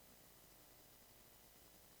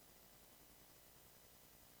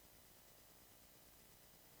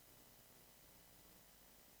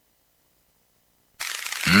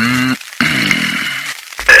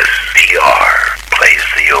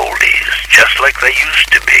like they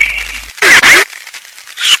used to be.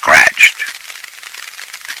 Scratched.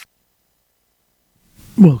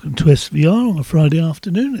 Welcome to SVR on a Friday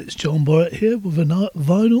afternoon. It's John Borrett here with a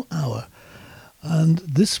vinyl hour. And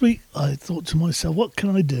this week I thought to myself, what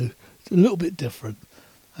can I do? It's a little bit different.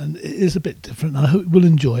 And it is a bit different. I hope you'll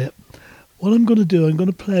enjoy it. What I'm going to do, I'm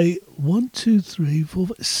going to play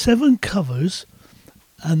 7 covers.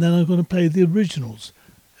 And then I'm going to play the originals,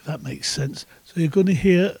 if that makes sense. So you're going to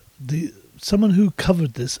hear someone who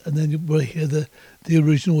covered this, and then you will hear the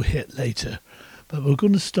original hit later. But we're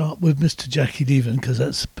going to start with Mr. Jackie Levan, because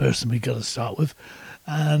that's the person we got to start with.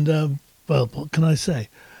 And, well, what can I say?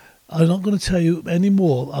 I'm not going to tell you any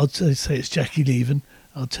more. I'll say it's Jackie Levan.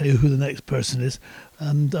 I'll tell you who the next person is.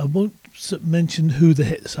 And I won't mention who the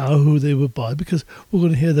hits are, who they were by, because we're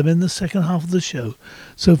going to hear them in the second half of the show.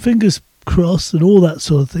 So fingers crossed and all that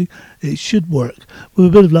sort of thing. It should work. With a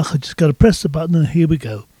bit of luck, I just got to press the button and here we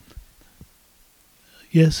go.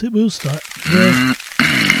 Yes, it will start. Yeah.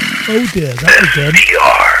 Oh dear, that again.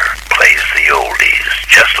 SVR plays the oldies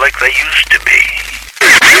just like they used to be.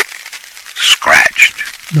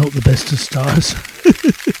 Scratched. Not the best of stars.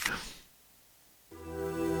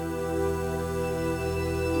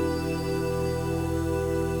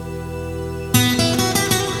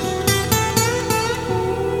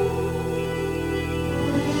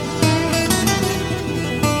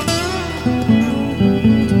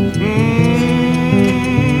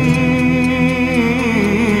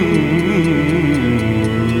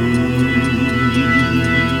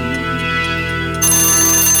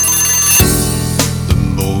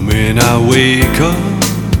 Wake up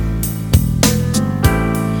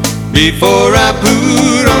before I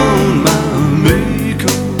put on my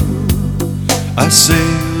makeup. I say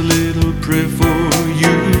a little prayer for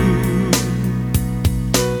you.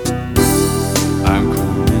 I'm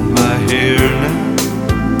combing my hair now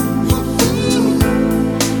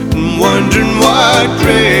and wondering what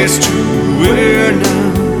dress to wear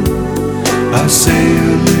now. I say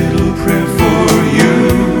a little prayer for you.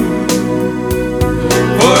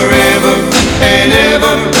 Forever and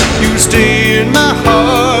ever, you stay in my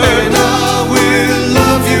heart, and I will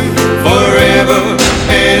love you forever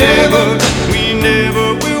and ever. We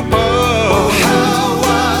never will part. Oh, how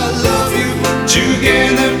I love you.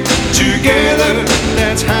 Together, together,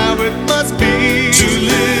 that's how it must be. To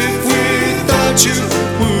live without you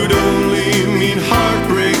would only mean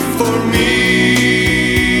heartbreak for me.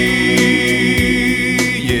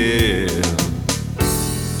 Yeah,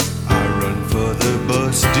 I run for the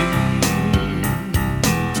bus deep.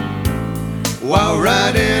 While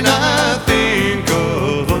riding, I think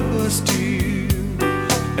of us, dear,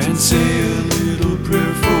 and say a little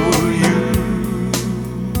prayer for you.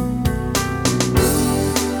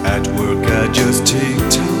 At work, I just take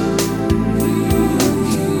time,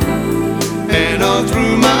 and all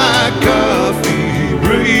through my coffee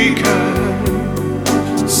break, I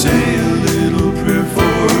say a little prayer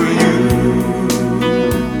for you.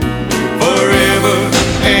 Forever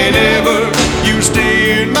and ever, you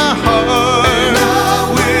stay in my heart.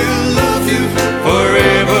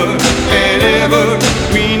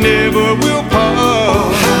 We never will part.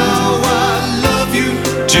 Oh, how I love you.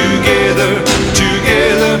 Together,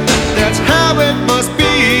 together, that's how it must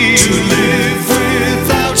be. To live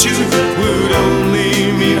without you would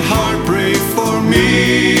only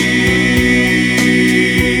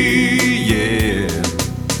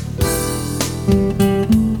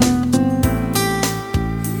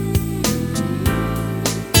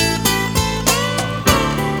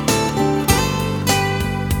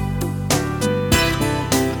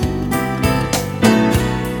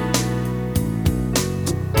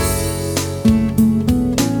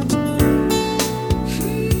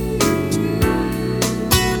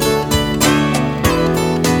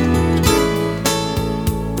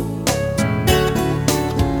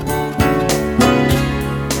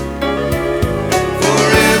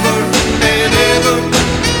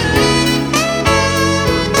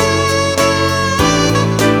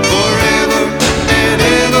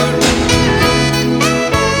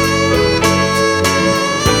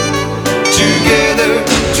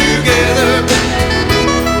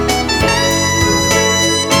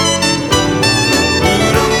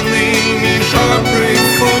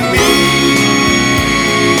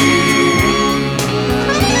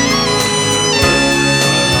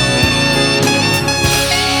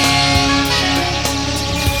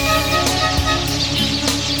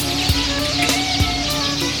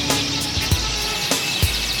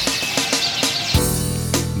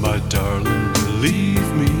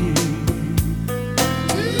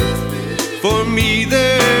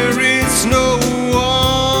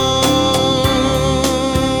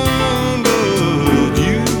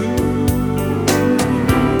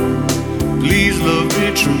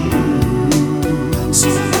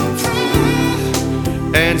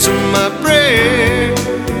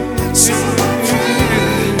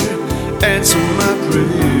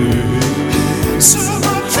pray. So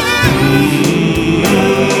I pray.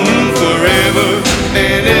 Forever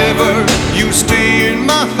and ever, you stay in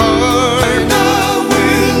my heart. And I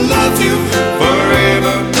will love you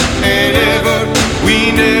forever and ever. We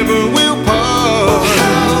never will part. Oh,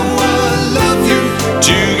 how I love you.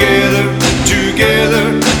 Together, together,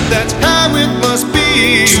 that's how it must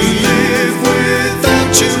be. To live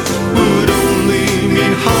without you would only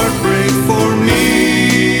mean heartbreak for me.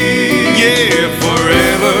 Yeah,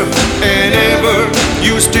 forever and ever,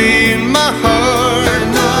 you stay in my heart.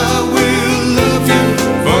 And I will love you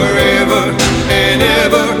forever and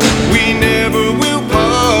ever. We never will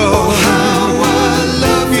part. Oh, how I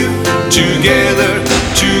love you. Together,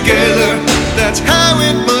 together, that's how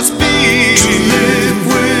it must be. To live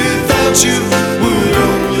without you would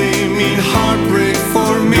only mean heartbreak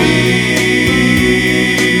for me.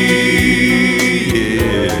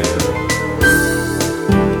 Yeah.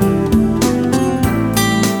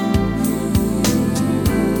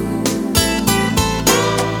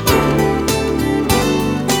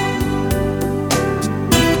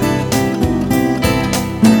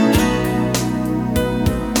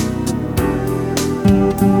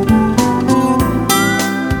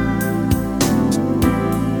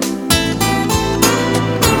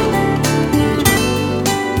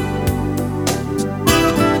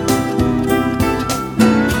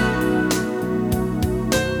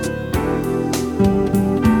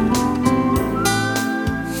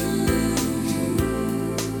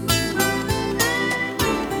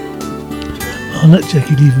 I'll let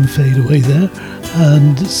Jackie leave and fade away there.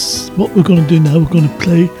 And what we're going to do now, we're going to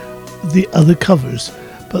play the other covers.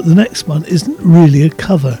 But the next one isn't really a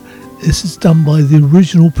cover. This is done by the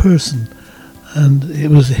original person. And it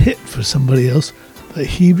was a hit for somebody else, but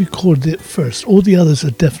he recorded it first. All the others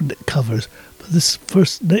are definite covers. But this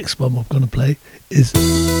next one we're going to play is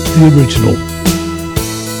the original.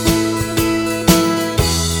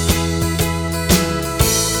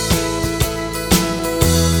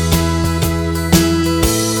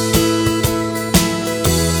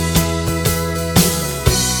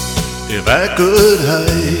 If I could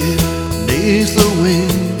hide beneath the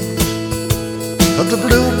wings of the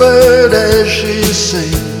bluebird as she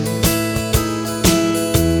sings,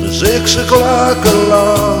 the 6 o'clock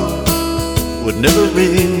alarm would never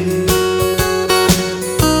ring.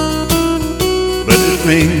 But it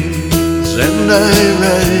rings and I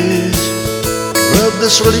rise, rub the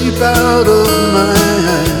sleep out of my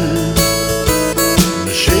eyes.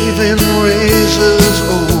 The shaving razor's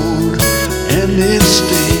old and it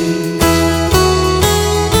stings.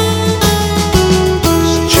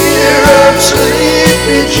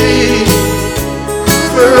 Sleepy Jean,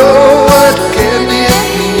 for oh, what can it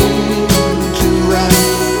mean to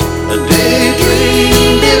a daydream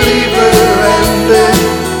believer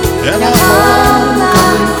and a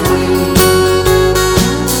homecoming queen?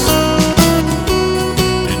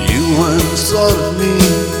 And you once thought of me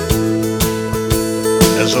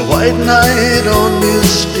as a white knight on his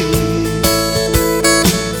steed,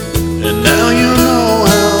 and now you know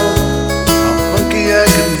how funky I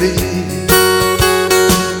can be.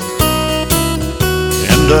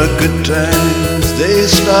 The good times, they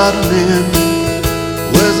start and end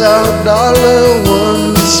without dollar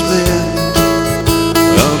one spent.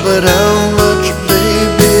 Oh, but how much,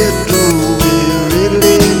 baby, do we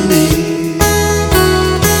really need?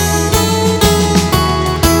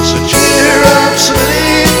 So cheer up,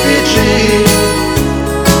 sleepy Jean,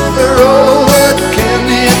 for oh, what can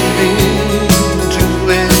it mean to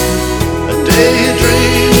a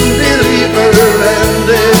daydream believer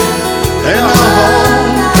and a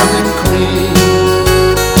homecoming queen?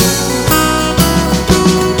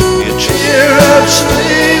 You cheer up,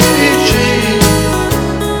 sleepy Jean,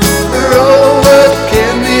 for oh, what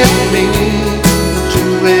can it mean to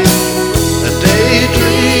a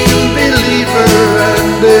daydream believer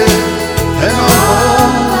and a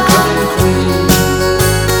homecoming queen?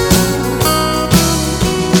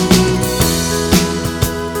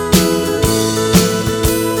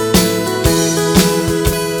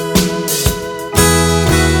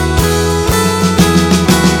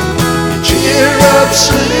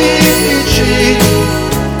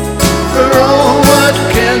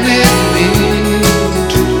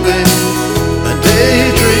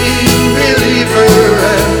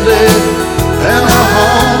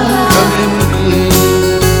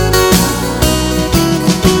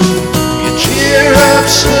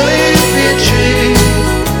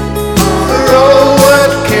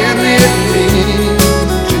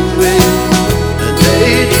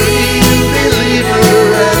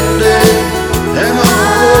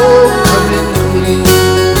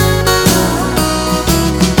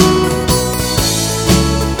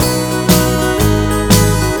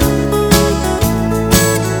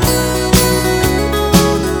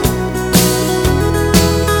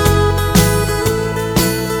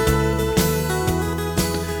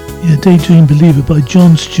 Daydream Believer by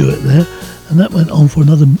John Stewart there, and that went on for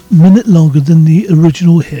another minute longer than the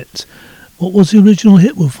original hit. What was the original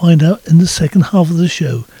hit? We'll find out in the second half of the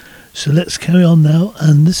show. So let's carry on now,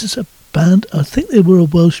 and this is a band, I think they were a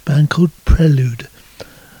Welsh band called Prelude,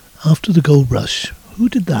 after the Gold Rush. Who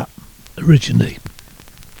did that originally?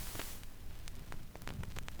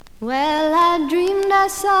 Well, I dreamed I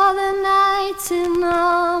saw the knights in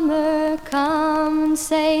armor come,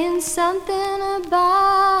 saying something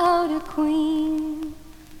about a queen.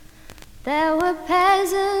 There were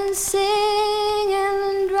peasants singing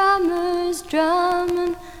and drummers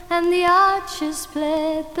drumming, and the archers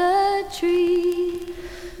split the tree.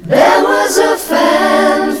 There was a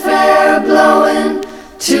fanfare blowing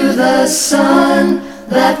to the sun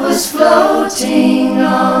that was floating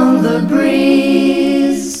on the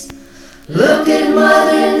breeze. Look at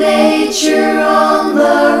Mother Nature on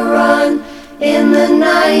the run in the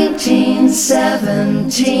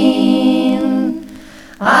 1917.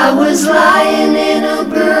 I was lying in a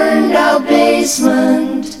burned out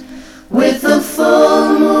basement with the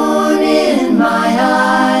full moon in my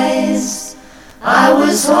eyes. I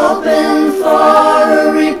was hoping for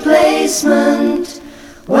a replacement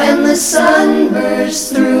when the sun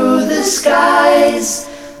burst through the skies.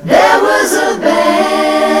 There was a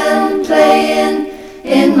band playing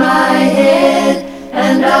in my head,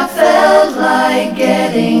 and I felt like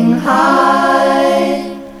getting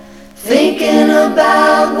high, thinking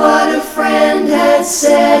about what a friend had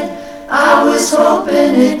said. I was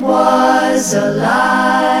hoping it was a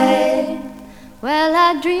lie. Well,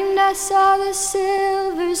 I dreamed I saw the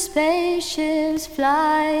silver spaceships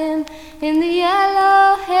flying in the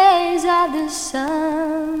yellow haze of the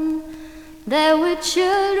sun. There were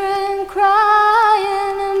children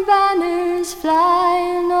crying and banners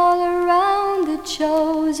flying all around the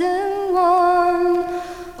chosen one.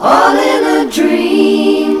 All in a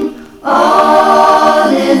dream, all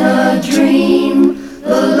in a dream,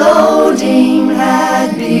 the loading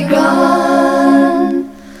had begun.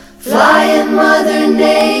 Flying Mother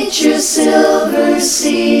Nature's silver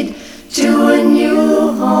seed to a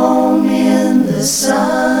new home in the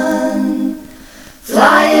sun.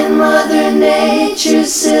 Flying Mother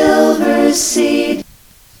Nature's silver seed.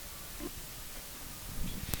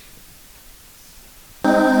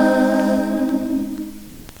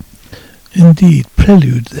 Indeed,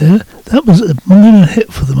 Prelude there. That was a minor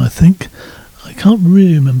hit for them, I think. I can't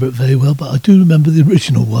really remember it very well, but I do remember the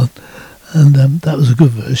original one, and that was a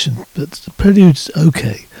good version, but the Prelude's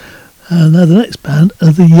okay. Now the next band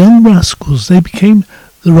are the Young Rascals. They became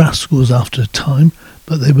the Rascals after a time,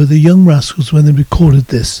 but they were the Young Rascals when they recorded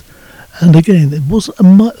this. And again, it wasn't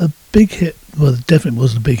a big hit. Well, it definitely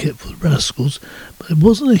wasn't a big hit for the Rascals, but it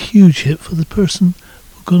wasn't a huge hit for the person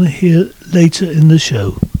we're going to hear later in the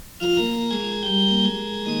show.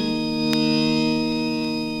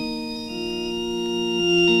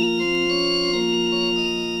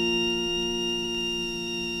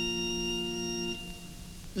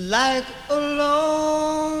 Like a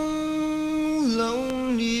long,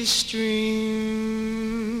 lonely stream,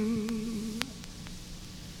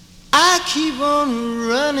 I keep on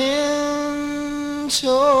running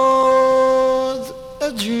toward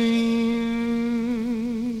a dream,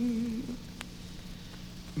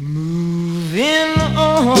 moving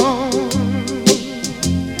on,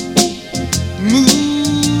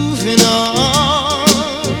 moving on,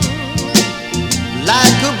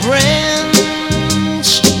 like a branch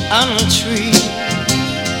on a tree.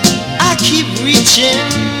 I keep reaching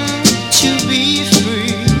to be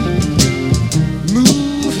free,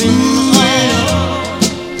 moving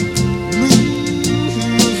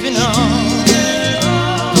on,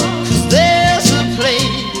 'cause there's a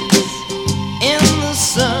place in the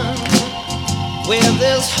sun where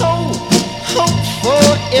there's hope for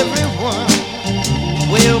everyone,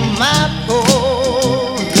 where my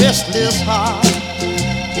poor restless heart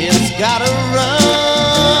it's gotta run.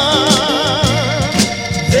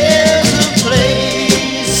 There's a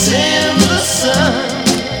place in the sun,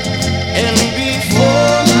 and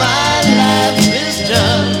before my life is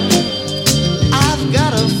done, I've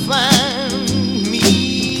gotta find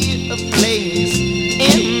me a place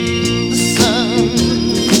in the sun.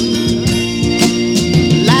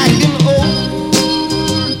 Like an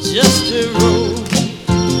old dusty road,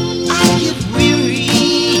 I get weary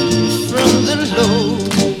from the load.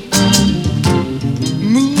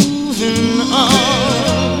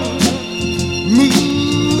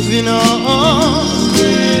 Moving on,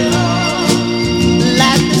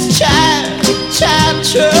 like this child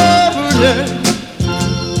troubler.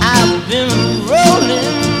 I've been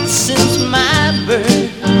rolling since my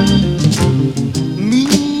birth.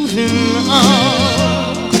 Moving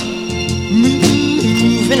on,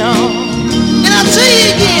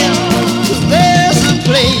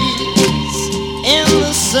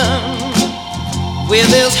 where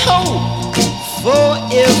there's hope for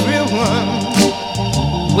everyone.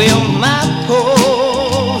 Well, my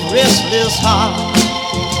poor restless heart,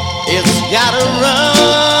 it's gotta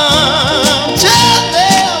run. Tell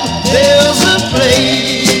them there's a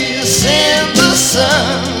place in the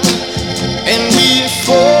sun, and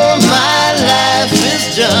before my life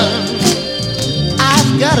is done,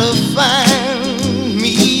 I've gotta find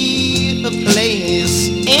me a place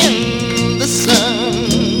in the sun.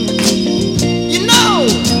 You know,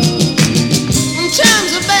 when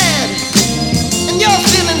times are bad and you're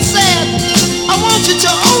feeling sad, I want you to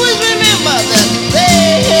always remember that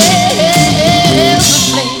there's a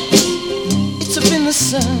place. It's up in the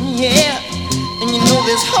sun, yeah. And you know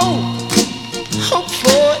there's hope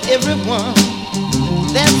for everyone.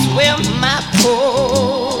 That's where my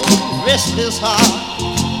poor restless heart,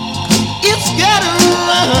 it's gotta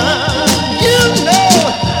run. You know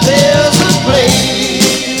there's a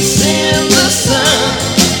place in the sun,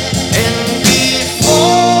 and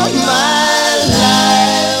before my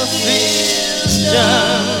life is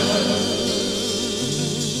done,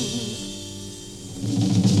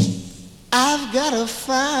 I've gotta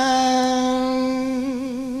find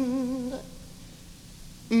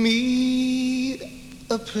me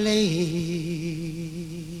a place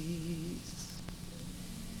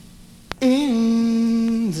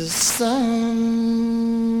in the sun.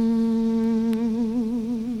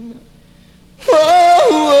 Whoa,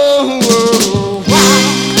 whoa, whoa, wow.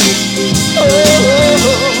 Oh, oh,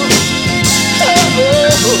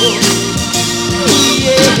 oh,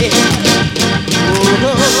 yeah. Oh,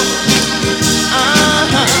 uh-huh.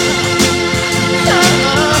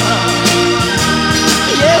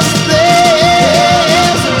 Yes,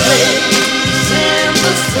 there's a place in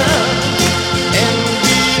the sun, and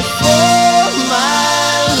before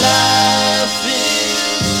my life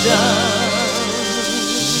is done.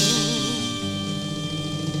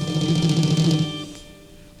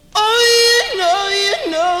 Oh, you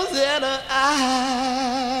know that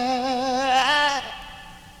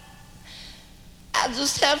I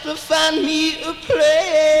just have to find me a place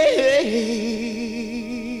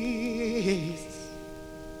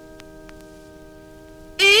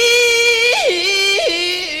in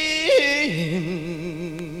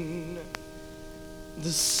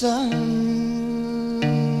the sun.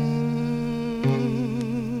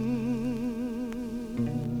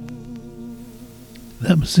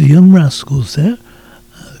 That was the Young Rascals there.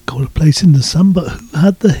 Got a place in the sun, but who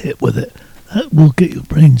had the hit with it? That will get your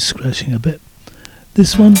brain scratching a bit.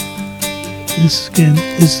 This one, this again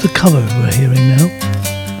is the cover we're hearing now.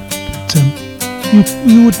 But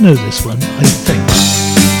you would know this one, I think.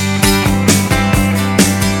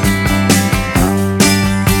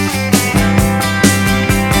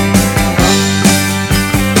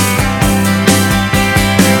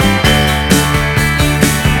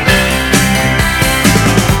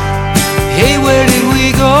 Hey, where did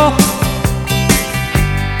we go?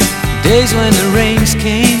 Days when the rains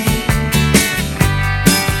came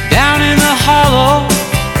down in the hollow,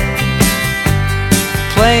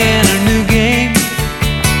 playing a new game,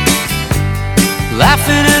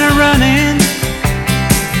 laughing and a running.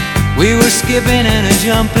 We were skipping and a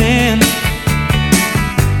jumping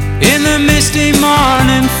in the misty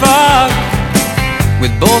morning fog,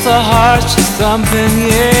 with both our hearts just thumping.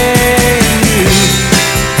 Yeah, you,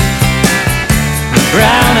 the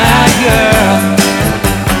brown-eyed girl,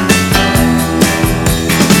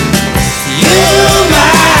 you, my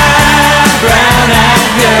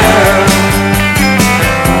brown-eyed girl.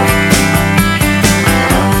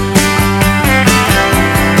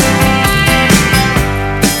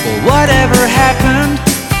 Well, whatever happened,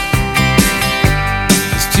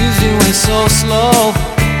 this Tuesday went so slow,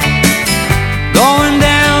 going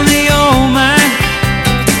down the old mine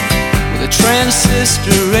with a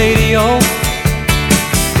transistor radio,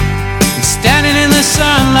 and standing in the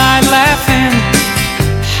sunlight laughing,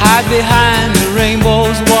 hide behind the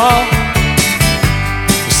rainbow's wall,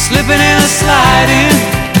 slipping and sliding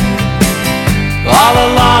all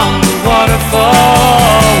along the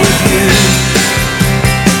waterfall with you,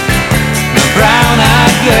 my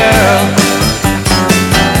brown-eyed girl.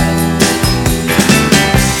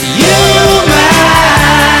 You, my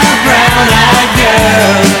brown-eyed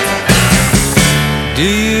girl. Do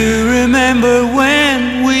you remember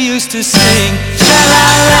when we used to sing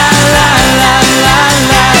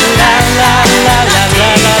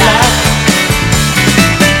sha-la-la-la-la-la-la-la-la-la-la-la-la,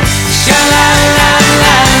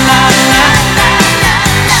 sha-la-la-la-la-la-la,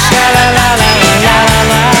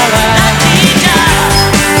 sha-la-la-la-la-la-la-la.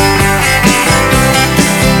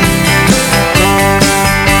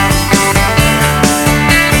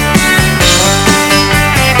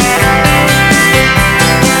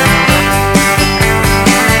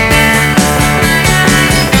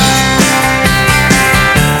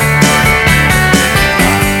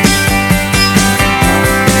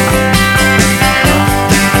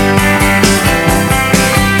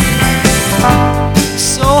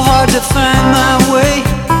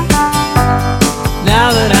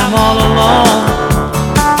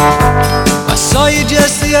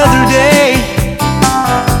 the other day.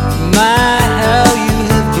 My, how you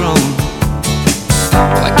have grown.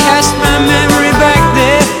 Well, I cast my memory back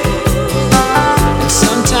there, and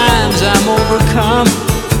sometimes I'm overcome,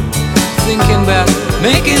 thinking about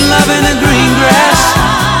making love in the green grass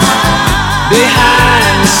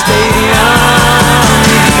behind the stadium.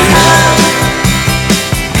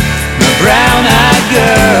 My brown-eyed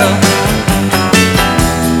girl,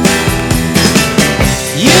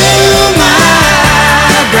 you,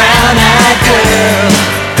 my brown-eyed girl.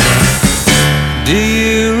 Do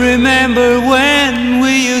you remember when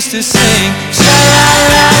we used to sing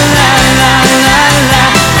sha-la-la-la-la-la-la,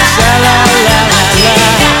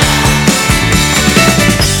 sha-la-la-la-la,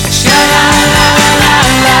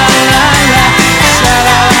 sha-la-la-la-la-la-la,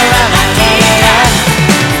 sha-la-la-la-la-la,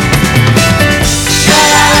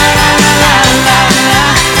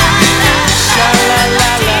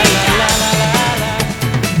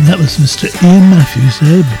 And that was Mr. Ian Matthews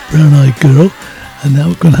there, with Brown Eyed Girl. And now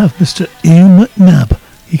we're going to have Mr. Ian McNabb.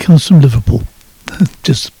 He comes from Liverpool.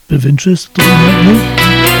 Just a bit of interest. Thought you might know.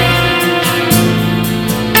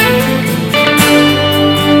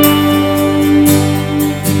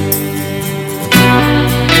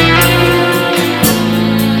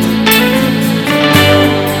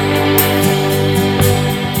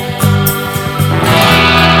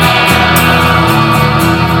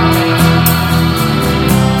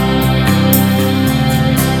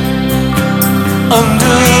 Under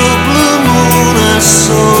a blue moon I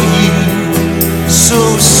saw you.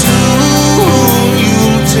 So soon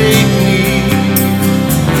you'll take me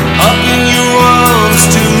up in your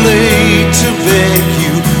arms, too late to beg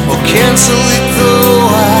you or cancel it,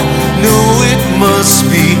 though I know it must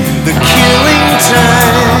be the killing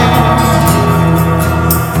time.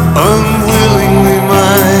 Unwillingly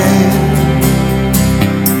mine.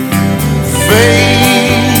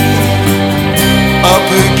 Fate up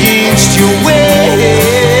against your will.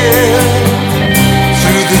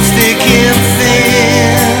 Through the thick and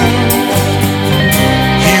thin,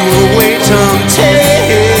 he will wait until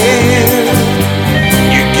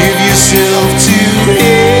you give yourself to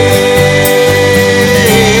him.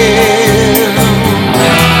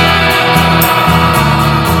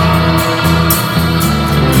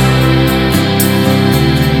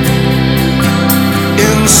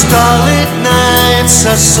 In starlit nights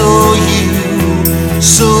I saw you,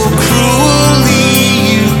 so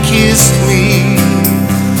cruelly you kissed me.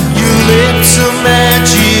 Your lips a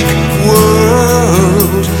magic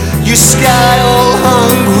world, your sky all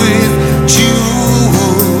hung with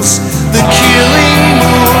jewels. The killing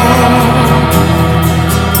moon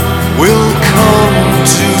will come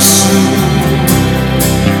too soon.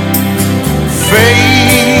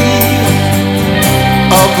 Fate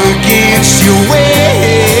up against your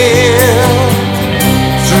will.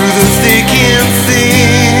 Through the thick and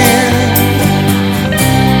thin,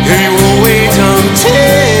 he will wait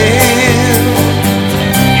until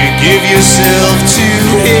you give yourself to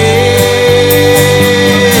him.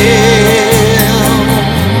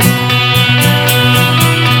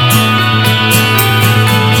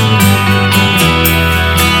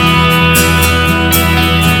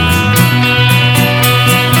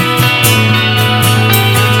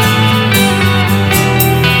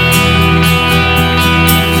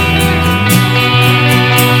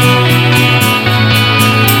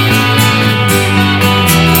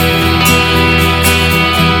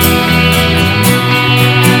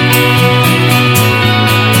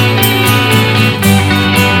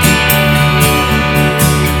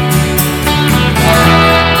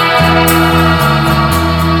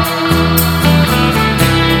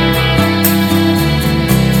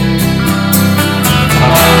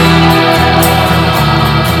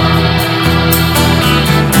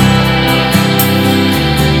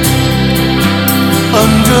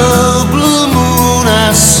 Under a blue moon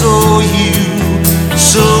I saw you,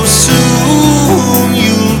 so soon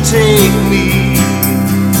you'll take me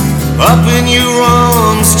up in your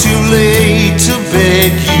arms, too late to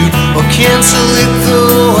beg you or cancel it,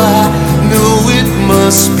 though I know it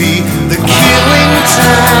must be the killing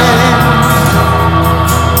time.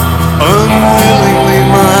 Unwillingly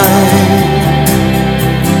mine.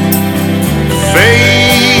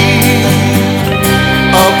 Fate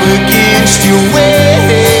up against your will.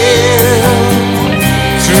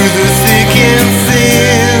 Through the thick and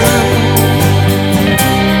thin,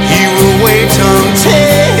 he will wait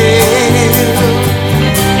until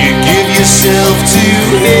you give yourself to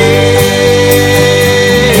him.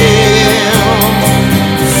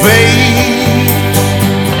 Fate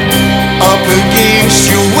up against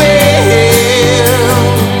your will.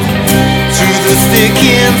 Through the thick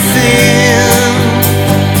and thin,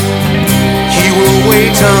 he will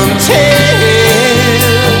wait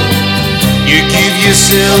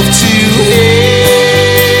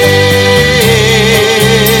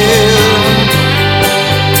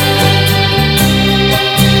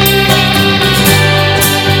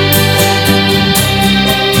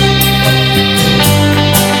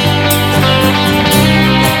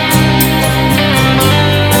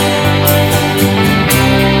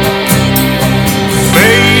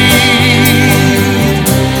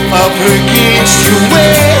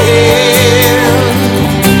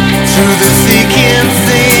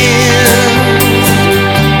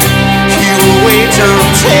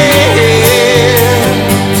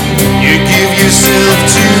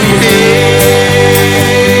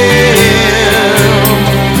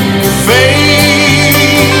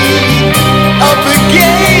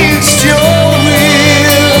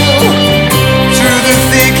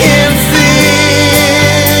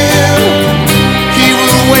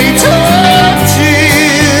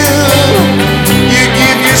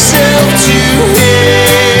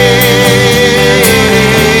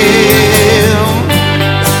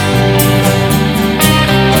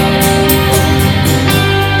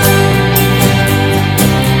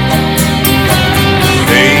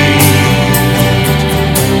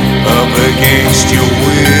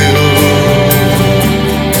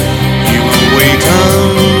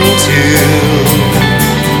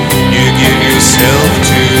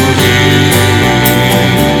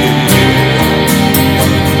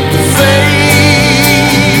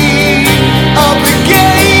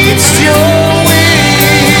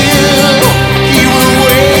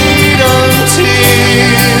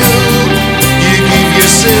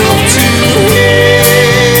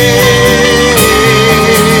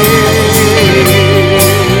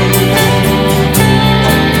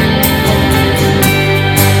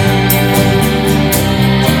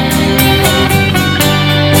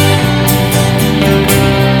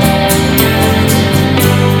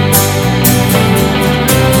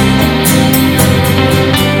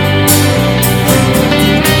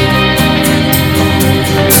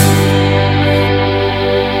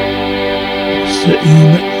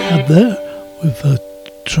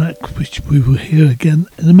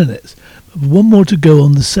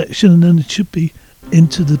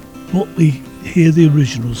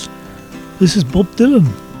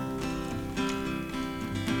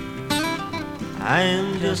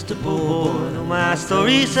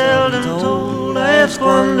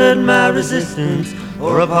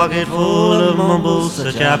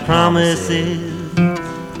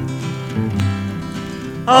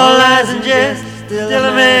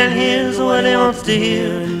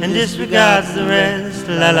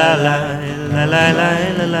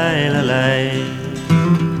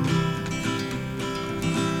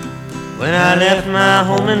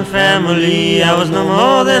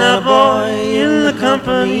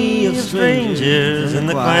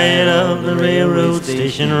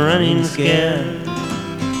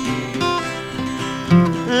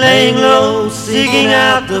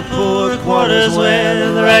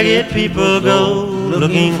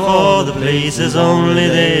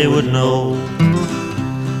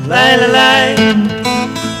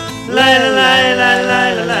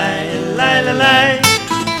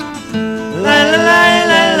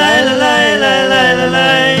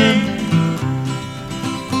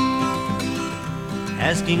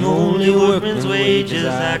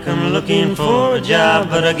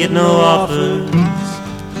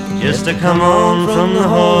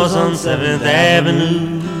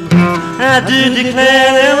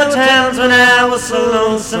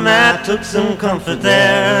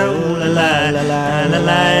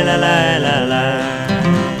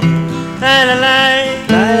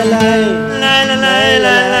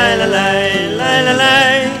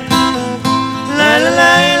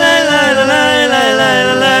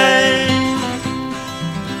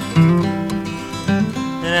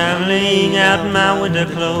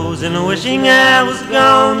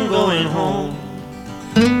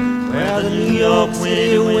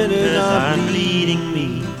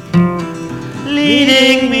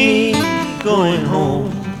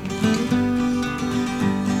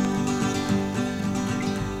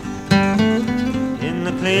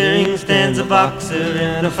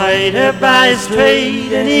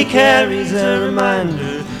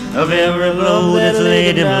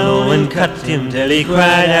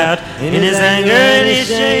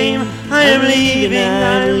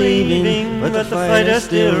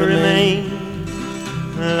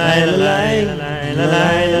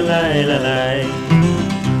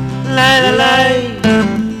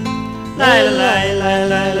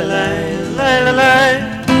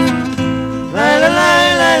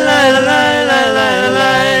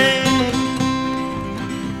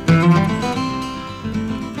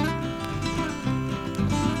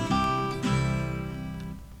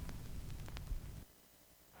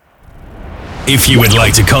If you would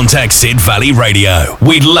like to contact Sid Valley Radio,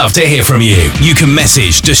 we'd love to hear from you. You can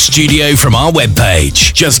message the studio from our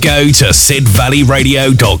webpage. Just go to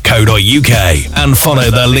sidvalleyradio.co.uk and follow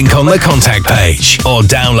the link on the contact page, or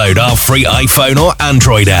download our free iPhone or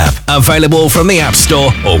Android app, available from the App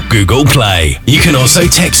Store or Google Play. You can also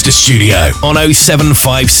text the studio on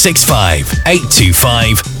 07565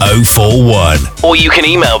 825 041, or you can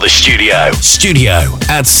email the studio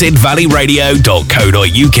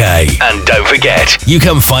 @sidvalleyradio.co.uk. And don't forget, you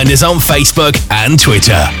can find us on Facebook and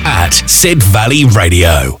Twitter @Sid Valley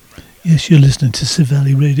Radio. Yes, you're listening to Sid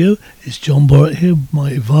Valley Radio. It's John Borrett here,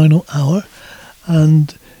 my vinyl hour,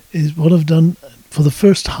 and is what I've done for the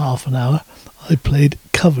first half an hour. I played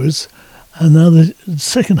covers, and now the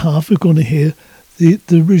second half we're going to hear the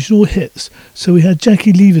original hits. So we had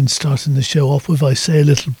Jackie Leavin starting the show off with "I Say a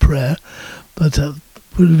Little Prayer," but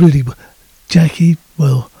really, Jackie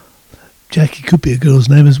could be a girl's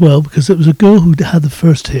name as well, because it was a girl who had the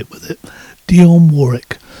first hit with it, Dionne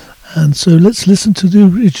Warwick. And so let's listen to the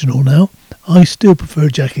original now. I still prefer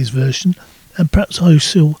Jackie's version, and perhaps I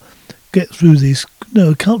shall get through these.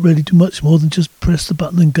 No, I can't really do much more than just press the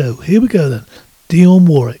button and go. Here we go then. Dionne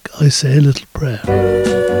Warwick, "I Say a Little Prayer."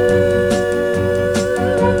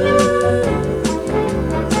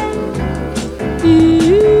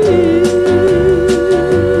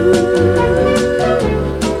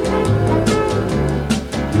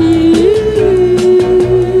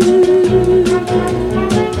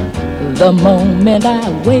 The moment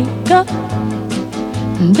I wake up,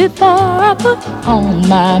 before I put on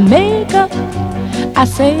my makeup, I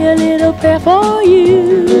say a little prayer for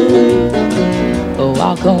you. Oh,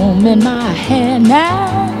 I'll comb in my hair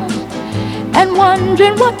now, and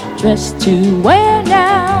wondering what dress to wear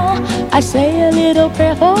now. I say a little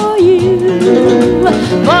prayer for you.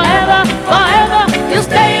 Forever, forever, you'll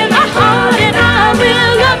stay in my heart, and I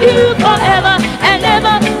will love you forever and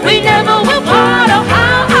ever. We never will part. Oh,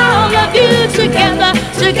 how I'll love you together,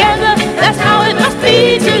 together. That's how it must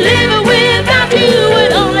be to live without you.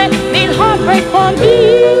 Would only mean heartbreak for me.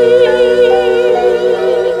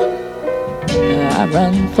 I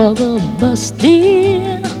run for the bus,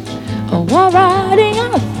 dear. While riding,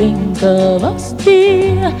 I think of us,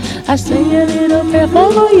 dear. I say a little prayer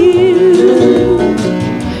for you.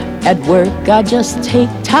 At work, I just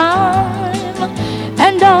take time,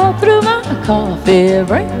 and all through my coffee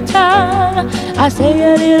break time, I say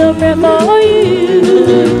a little prayer for you.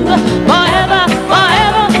 Forever,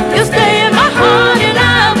 forever, you'll stay in my heart, and I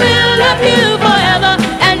will love you forever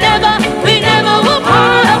and ever. We never will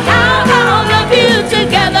part. Oh, how I'll love you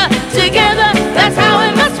together, together. That's how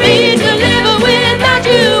it must be to live without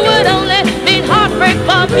you. Would only mean heartbreak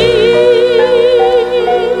for me.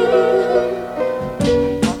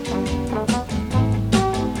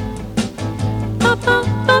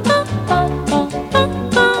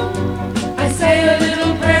 I say a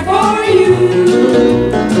little prayer for you.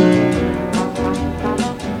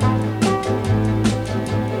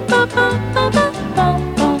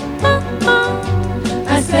 I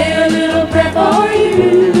say a little prayer for you.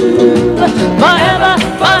 Forever,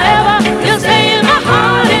 forever, you'll stay in my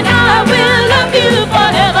heart, and I will love you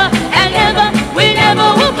forever and ever. We never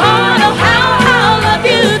will part. Oh, how I'll love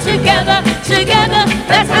you together, together.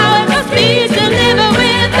 That's how it must be to live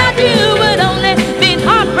without you. Would only mean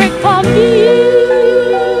heartbreak for me.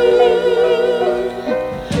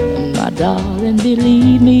 My darling,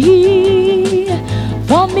 believe me,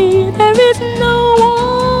 for me there is no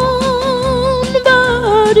one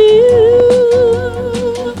but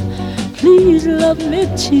you. Please love me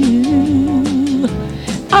too.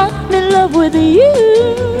 I'm in love with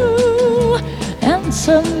you.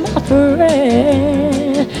 Answer my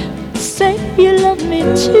prayer. Say you love me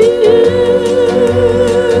too.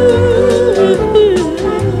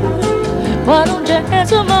 Why don't you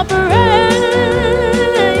answer my prayer?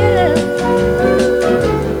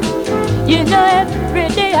 You know every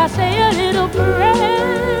day I say a little prayer.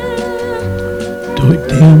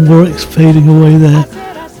 Dionne Warwick's fading away there,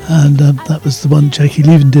 and that was the one Jackie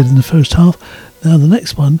Leavin did in the first half. Now the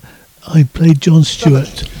next one, I played John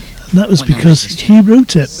Stewart, and that was because he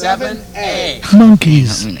wrote it. 7A.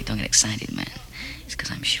 Monkeys. Don't get excited, man. It's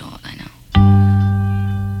because I'm short, I know.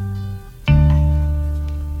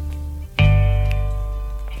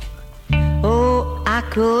 Oh, I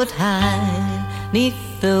could hide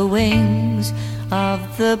 'neath the wings of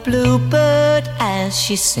the bluebird as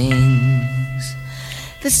she sings.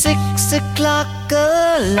 The 6 o'clock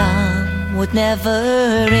alarm would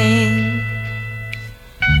never ring,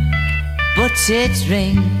 but it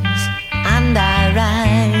rings and I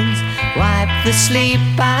rise, wipe the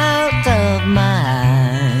sleep out of my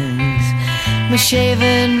eyes. my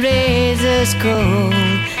shaven razor's cold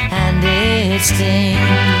and it stings.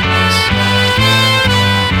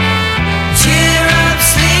 Cheer up,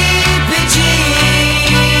 sleepy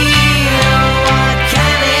Jean, oh, what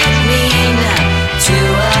can it mean to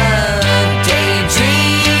a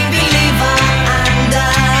daydream believer and a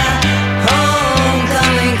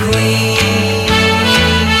homecoming queen?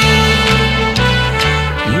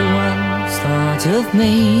 You once thought of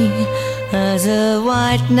me as a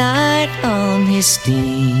white knight on his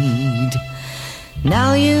steed.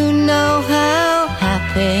 Now you know how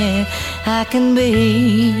happy I can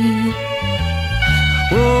be.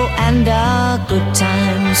 Oh, and our good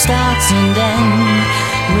time starts and ends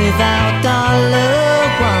without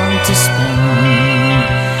 $1 to spend.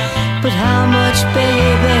 But how much,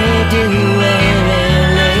 baby, do we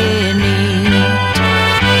really need?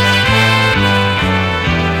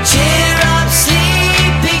 Cheer up,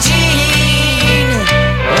 sleepy Jean,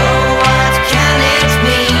 oh, what can it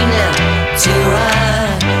mean to a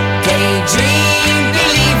daydream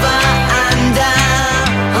believer and a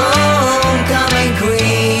homecoming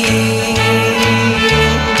queen?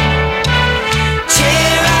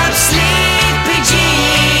 Cheer up, sleepy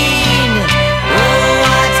Jean, oh,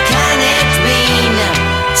 what can it mean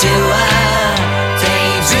to a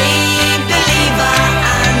daydream believer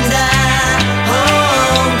and a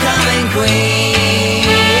homecoming queen?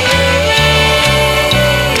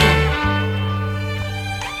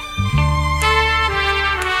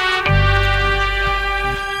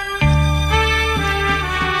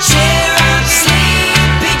 Cheer up,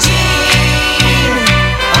 sleepy Jean,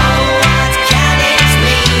 oh, what can it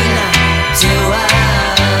mean to a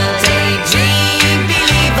daydream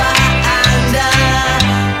believer and a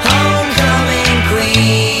homecoming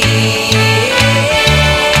queen?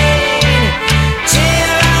 Cheer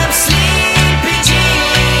up, sleepy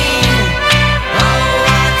Jean, oh,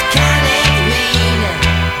 what can it mean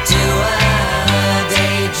to a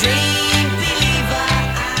daydream believer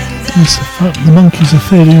and a Yes, the monkeys are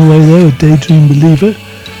fading away there, a daydream believer,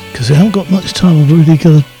 because we haven't got much time. I've already got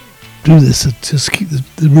to do this to just keep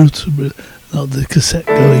the roots of the cassette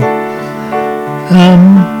going.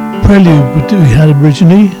 Prelude, what we had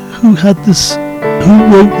originally. Who had this? Who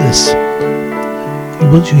wrote this?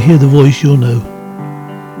 Once you hear the voice, you'll know.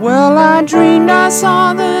 Well, I dreamed I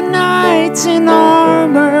saw the knights in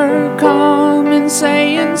armor come and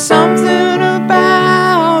saying something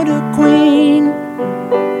about a queen.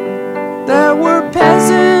 There were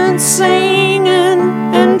peasants singing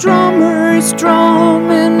and drummers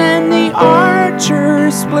drumming, and the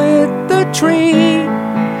archers split the tree.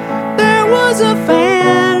 There was a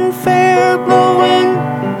fanfare blowing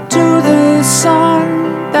to the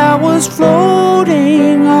sun that was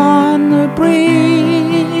floating on the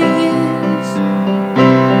breeze.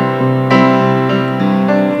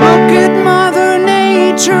 Look at Mother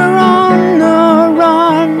Nature on the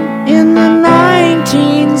run in the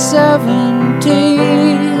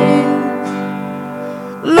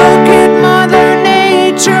 1970s. Look at Mother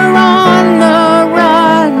Nature on the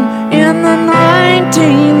run in the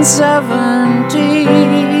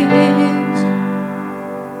 1970s.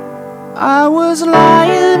 I was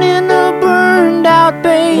lying in a burned out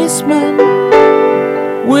basement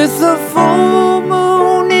with the full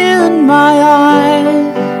moon in my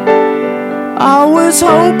eyes. I was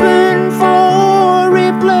hoping for a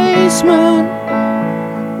replacement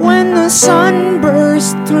when the sun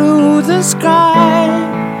burst through the sky.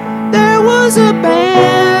 There was a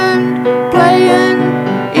band playing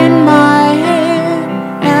in my head,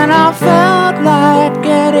 and I felt like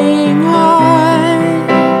getting high.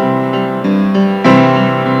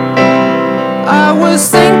 I was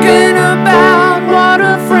thinking about what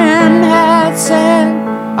a friend had said.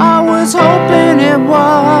 I was hoping it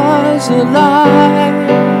was a lie.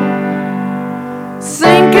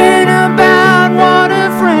 Thinking about what a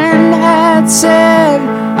friend had said,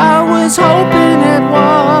 I was hoping it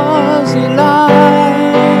was a lie.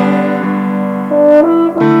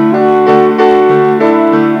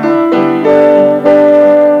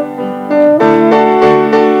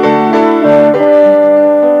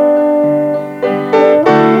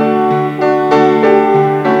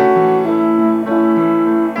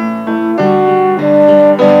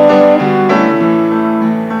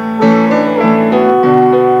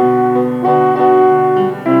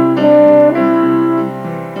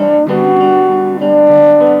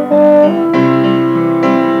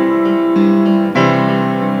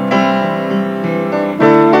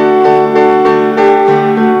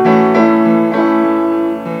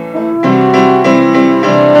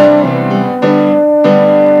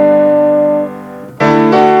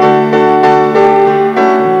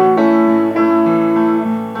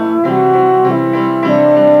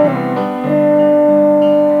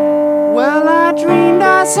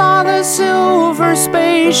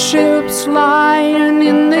 spaceships lying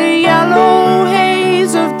in the yellow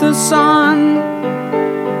haze of the sun.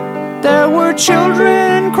 There were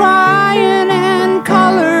children crying and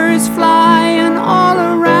colors flying all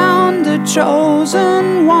around the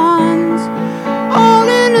chosen ones. All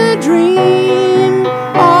in a dream,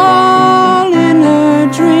 all in a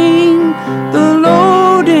dream. The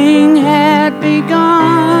loading had begun.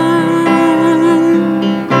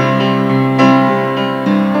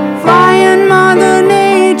 Flying Mother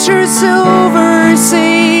Nature's silver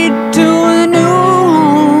seed to a new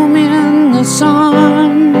home in the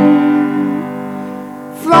sun.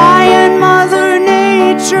 Flying Mother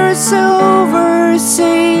Nature's silver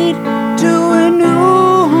seed to a new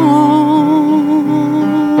home.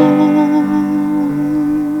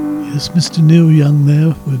 Yes, Mr. Neil Young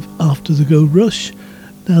there with After the Gold Rush.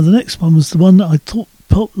 Now the next one was the one that I thought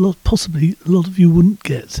possibly a lot of you wouldn't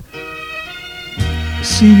get.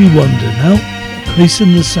 Stevie Wonder now, Place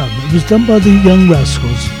in the Sun. It was done by the Young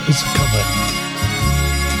Rascals as a cover.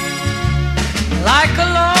 Like a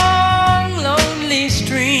long, lonely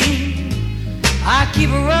stream, I keep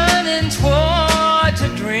running towards a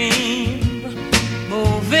dream,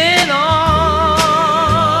 moving on,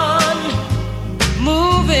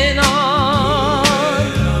 moving on.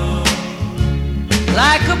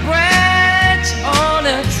 Like a branch on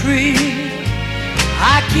a tree,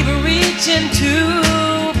 I keep reaching to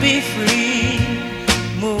be free,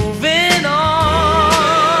 moving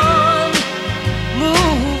on,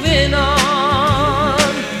 moving on.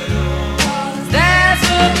 There's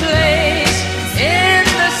a place in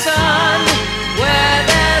the sun where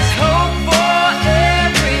there's hope for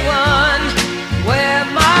everyone, where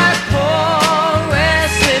my poor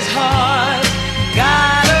restless heart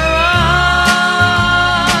gotta run.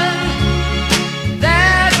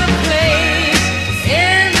 There's a place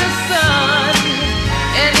in the sun,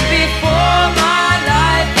 and before my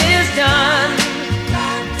life is done,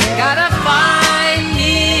 gotta find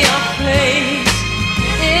me a place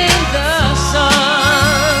in the sun.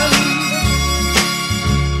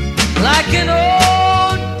 Like an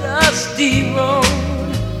old dusty road,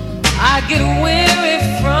 I get weary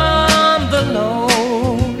from the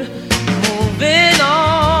load, moving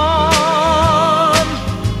on,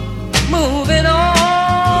 moving on.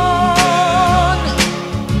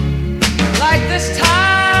 Like this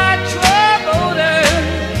tired troubadour,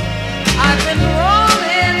 I've been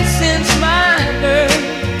rolling since my birth,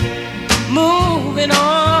 moving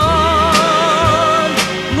on,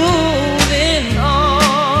 moving on.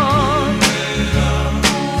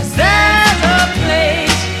 There's a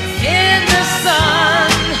place in the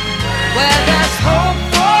sun where there's hope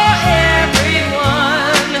for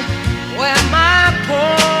everyone, where my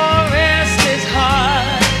poor restless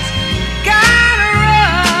heart's gotta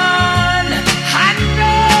run. I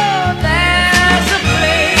know there's a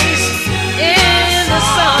place in the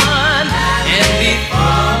sun, and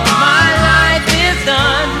before my life is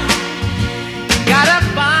done, gotta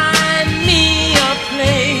find me a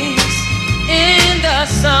place in the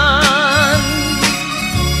sun.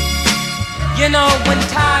 You know, when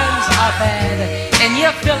times are bad and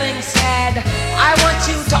you're feeling sad, I want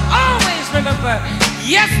you to always remember,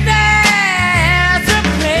 yes, there's a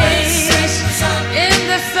place in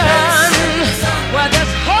the sun where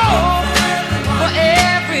there's hope for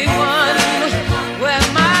everyone, where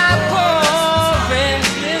my poor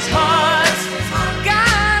restless heart's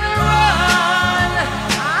gotta run.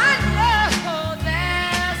 I know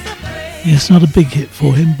there's a place. Yes, not a big hit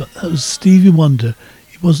for him, but that was Stevie Wonder.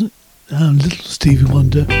 He wasn't little Stevie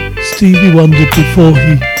Wonder. Stevie Wonder before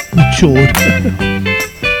he matured.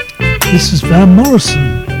 This is Van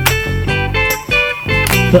Morrison,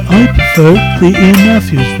 but I prefer the Ian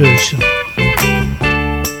Matthews version.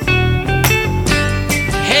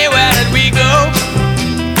 Hey, where did we go?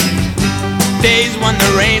 Days when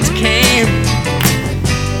the rains came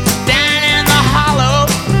down in the hollow,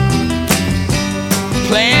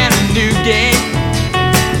 playing a new game,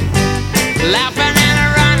 laughing and a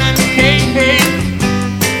running, hey, hey,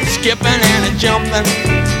 skipping and a jumping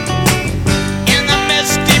in the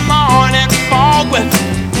misty morning fog with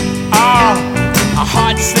our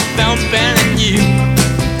hearts that thumping and you,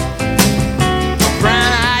 a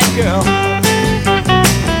brown-eyed girl.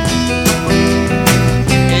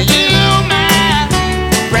 You, my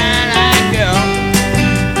brown-eyed girl.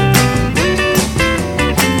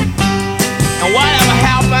 And whatever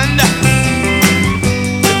happened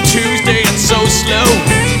to Tuesday, it's so slow,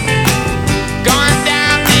 going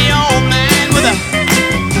down the old man with a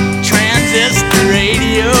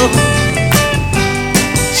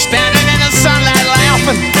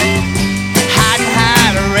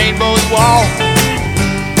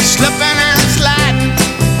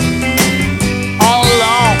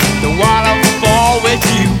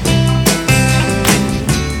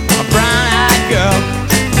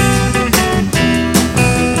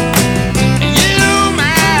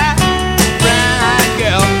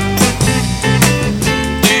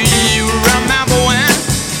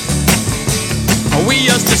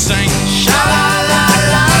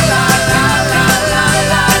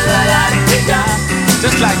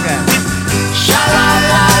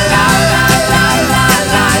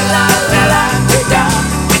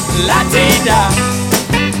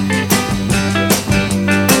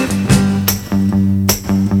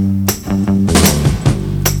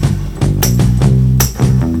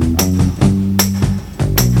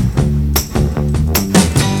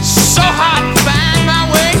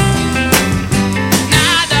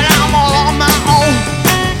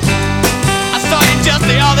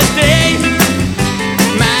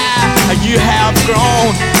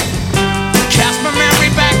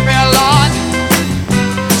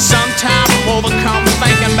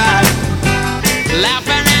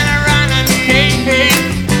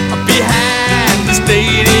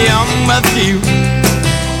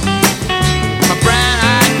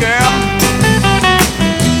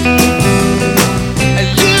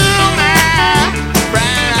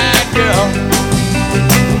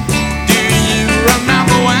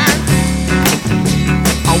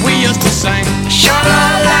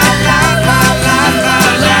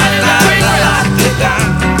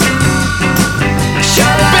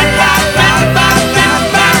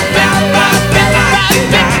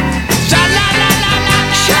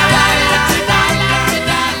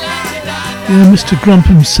Mr. Grump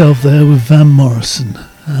himself there with Van Morrison,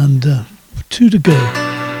 and 2 to go.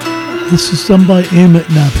 This is done by Ian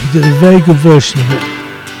McNabb. He did a very good version of it,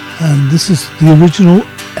 and this is the original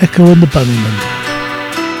Echo and the Bunnymen.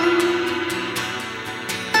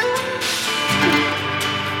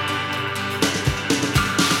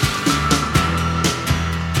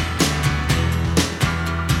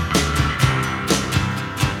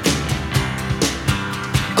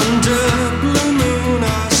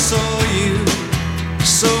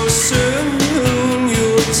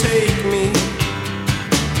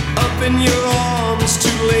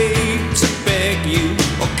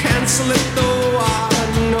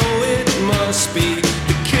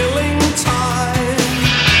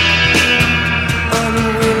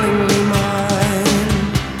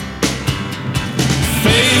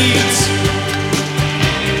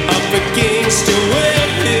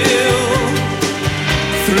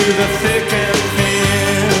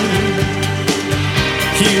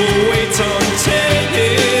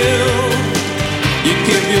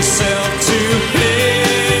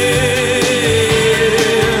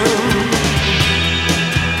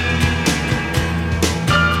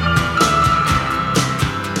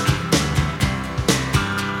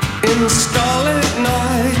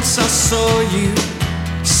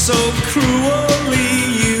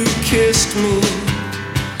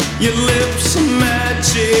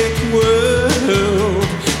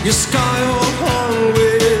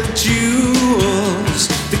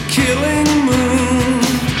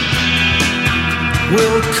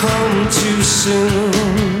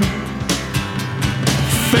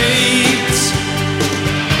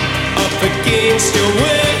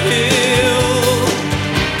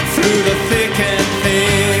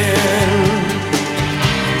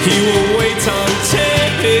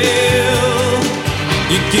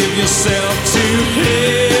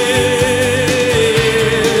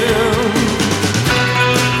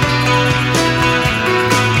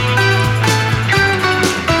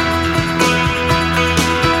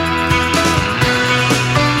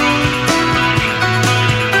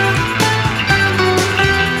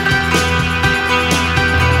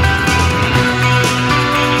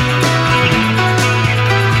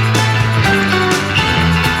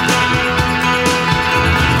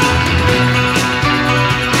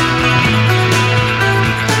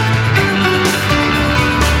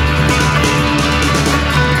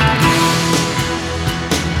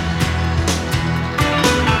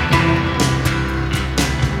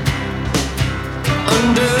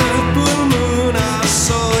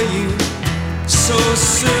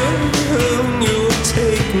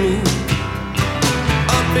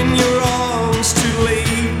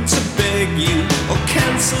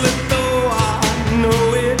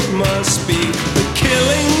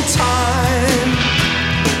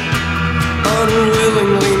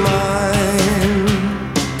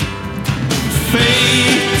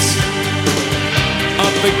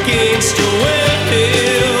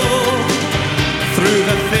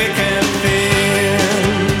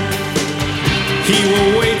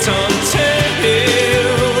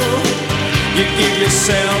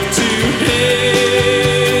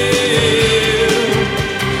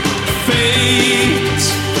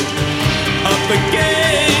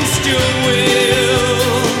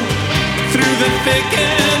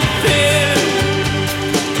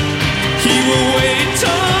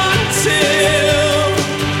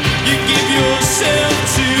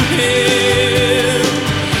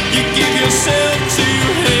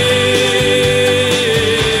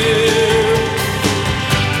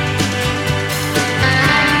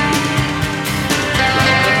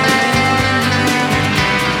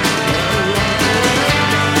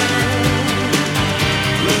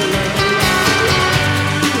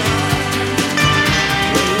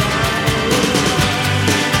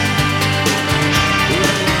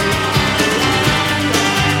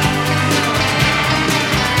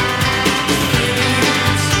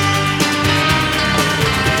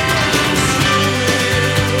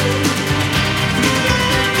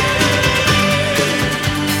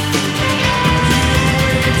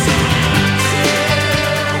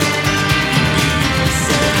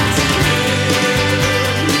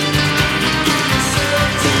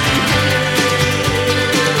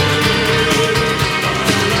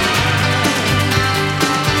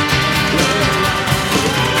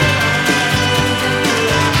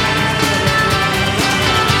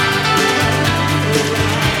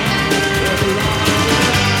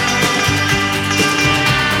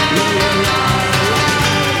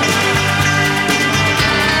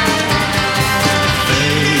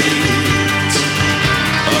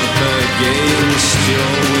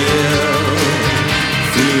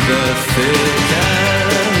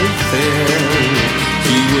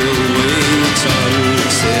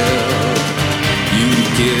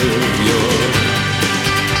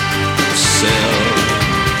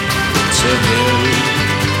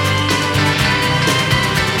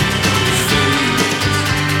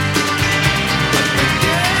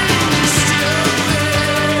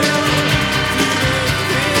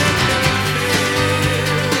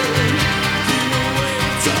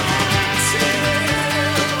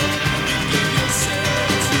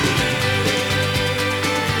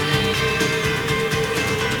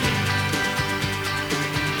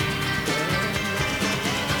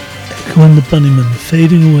 Join the Bunnymen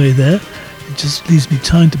fading away there. It just leaves me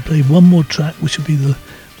time to play one more track, which will be the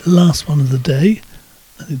last one of the day.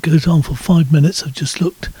 And it goes on for 5 minutes. I've just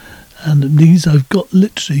looked, and it means I've got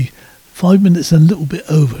literally 5 minutes and a little bit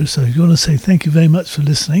over. So I want to say thank you very much for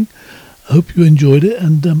listening. I hope you enjoyed it,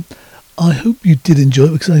 and I hope you did enjoy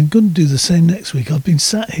it, because I'm going to do the same next week. I've been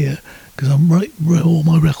sat here because I'm right where all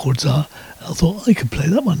my records are, and I thought I could play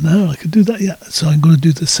that one now, I could do that, yeah. So I'm going to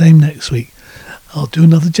do the same next week. I'll do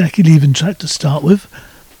another Jackie Leaving track to start with,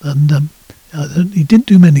 and he didn't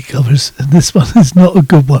do many covers, and this one is not a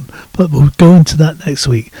good one, but we'll go into that next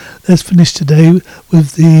week. Let's finish today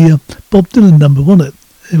with the Bob Dylan number, wasn't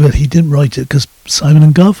it? Well, he didn't write it because Simon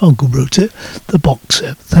and Garfunkel wrote it, The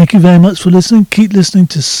Boxer. Thank you very much for listening. Keep listening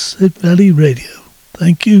to Sid Valley Radio.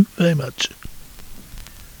 Thank you very much.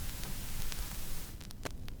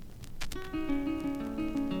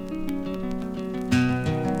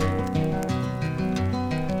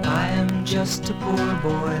 I am just a poor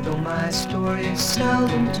boy, though my story is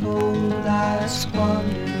seldom told. I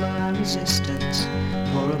squandered my resistance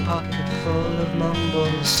for a pocket full of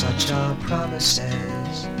mumbles, such are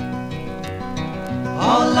promises.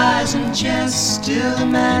 All lies and jest, still a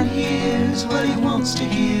man hears what he wants to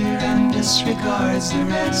hear and disregards the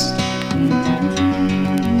rest.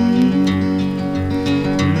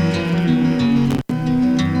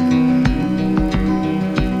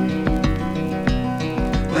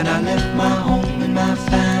 When I left my home and my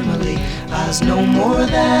family, I was no more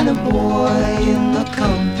than a boy in the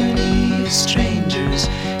company of strangers,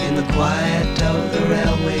 in the quiet of the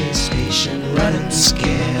railway station, running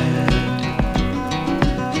scared.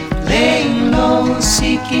 Laying low,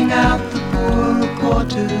 seeking out the poorer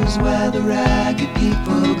quarters where the ragged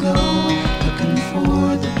people go, looking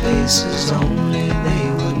for the places only they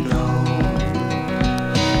would know.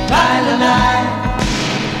 Lie-la-lie,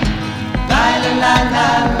 lie-la-lie,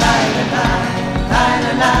 lie-la-lie,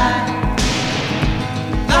 lie-la-lie,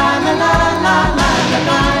 lie-la-lie,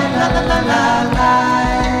 lie-la-lie, lie-la-lie.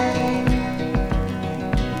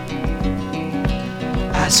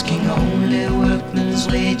 Asking only workmen's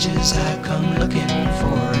wages, I come looking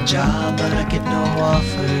for a job, but I get no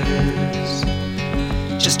offers.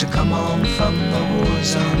 Just to come on from the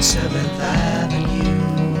whores on 7th Avenue.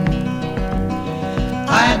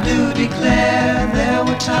 I do declare there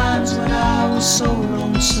were times when I was so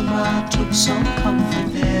lonesome I took some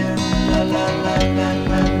comfort there. La la la la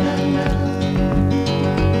la la la.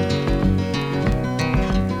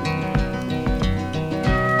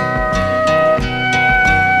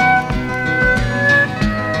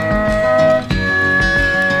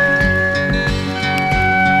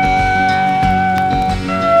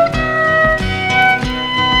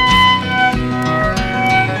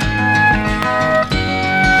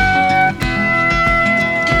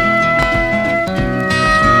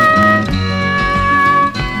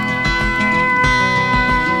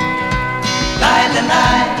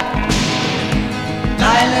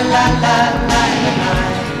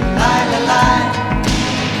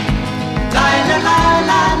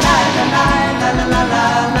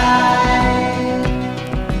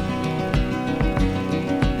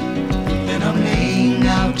 Then I'm laying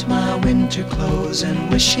out my winter clothes and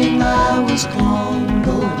wishing I was gone,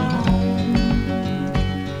 going home,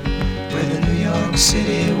 where the New York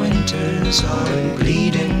City winters are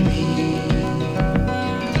bleeding me,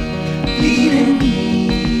 bleeding me.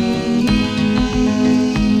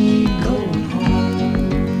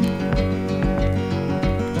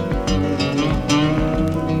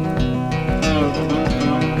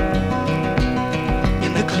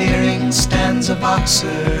 Stands a boxer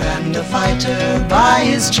and a fighter by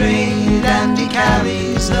his trade, and he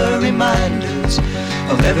carries the reminders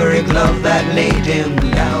of every glove that laid him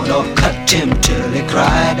down or cut him till he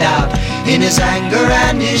cried out in his anger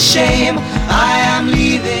and his shame, I am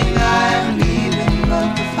leaving,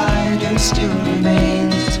 but the fighter still remains.